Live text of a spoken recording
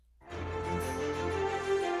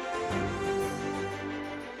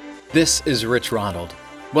This is Rich Ronald.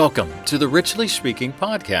 Welcome to the Richly Speaking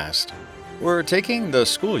Podcast. We're taking the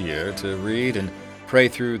school year to read and pray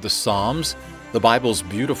through the Psalms, the Bible's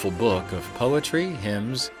beautiful book of poetry,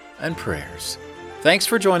 hymns, and prayers. Thanks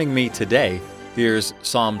for joining me today. Here's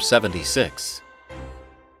Psalm 76.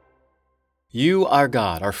 You, our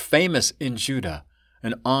God, are famous in Judah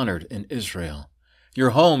and honored in Israel.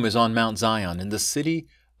 Your home is on Mount Zion in the city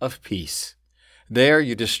of peace. There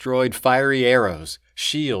you destroyed fiery arrows,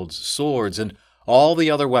 shields, swords, and all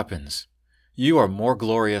the other weapons. You are more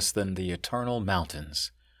glorious than the eternal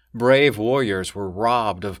mountains. Brave warriors were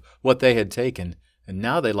robbed of what they had taken, and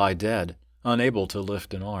now they lie dead, unable to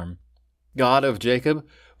lift an arm. God of Jacob,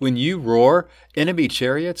 when you roar, enemy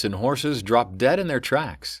chariots and horses drop dead in their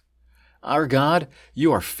tracks. Our God,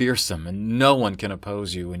 you are fearsome, and no one can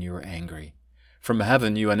oppose you when you are angry. From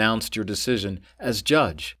heaven you announced your decision as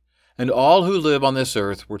judge, and all who live on this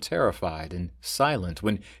earth were terrified and silent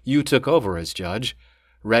when you took over as judge,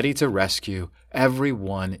 ready to rescue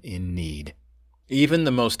everyone in need. Even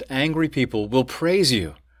the most angry people will praise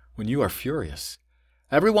you when you are furious.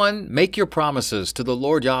 Everyone, make your promises to the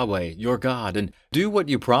Lord Yahweh, your God, and do what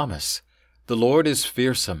you promise. The Lord is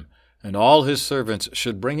fearsome, and all his servants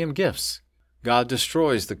should bring him gifts. God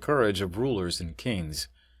destroys the courage of rulers and kings,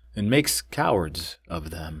 and makes cowards of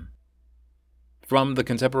them. From the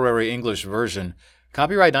Contemporary English Version,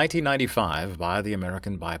 copyright 1995 by the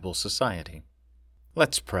American Bible Society.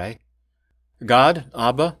 Let's pray. God,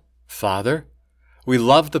 Abba, Father, we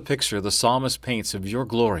love the picture the psalmist paints of your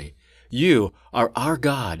glory. You are our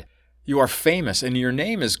God. You are famous, and your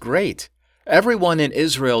name is great. Everyone in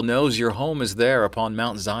Israel knows your home is there upon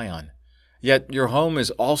Mount Zion. Yet your home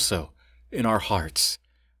is also in our hearts.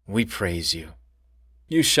 We praise you.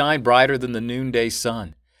 You shine brighter than the noonday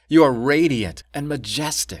sun. You are radiant and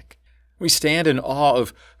majestic. We stand in awe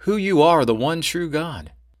of who you are, the one true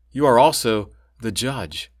God. You are also the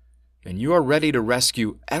judge, and you are ready to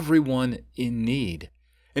rescue everyone in need.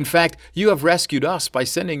 In fact, you have rescued us by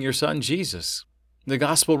sending your Son Jesus. The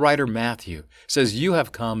gospel writer Matthew says you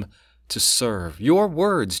have come to serve. Your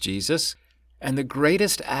words, Jesus, and the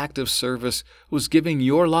greatest act of service was giving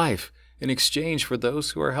your life in exchange for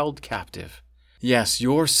those who are held captive. Yes,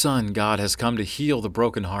 your Son, God, has come to heal the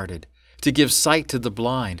brokenhearted, to give sight to the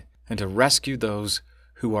blind, and to rescue those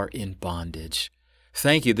who are in bondage.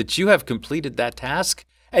 Thank you that you have completed that task,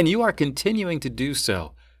 and you are continuing to do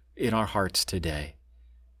so in our hearts today.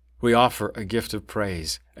 We offer a gift of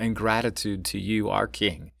praise and gratitude to you, our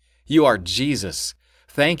King. You are Jesus.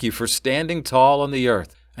 Thank you for standing tall on the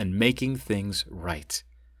earth and making things right.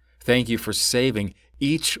 Thank you for saving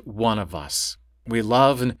each one of us. We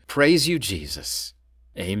love and praise you, Jesus.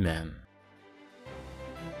 Amen.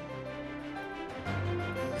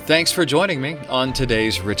 Thanks for joining me on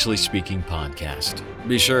today's Richly Speaking podcast.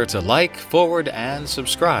 Be sure to like, forward, and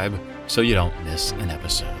subscribe so you don't miss an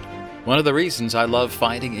episode. One of the reasons I love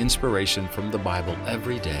finding inspiration from the Bible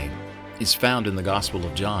every day is found in the Gospel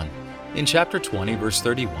of John. In chapter 20, verse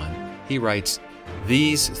 31, he writes,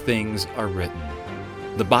 "These things are written."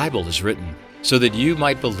 The Bible is written so that you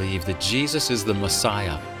might believe that Jesus is the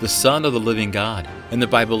Messiah, the Son of the living God, and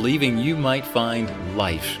that by believing you might find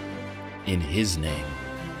life in his name.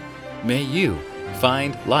 May you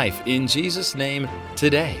find life in Jesus' name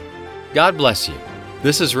today. God bless you.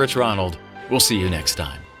 This is Rich Ronald. We'll see you next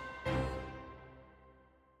time.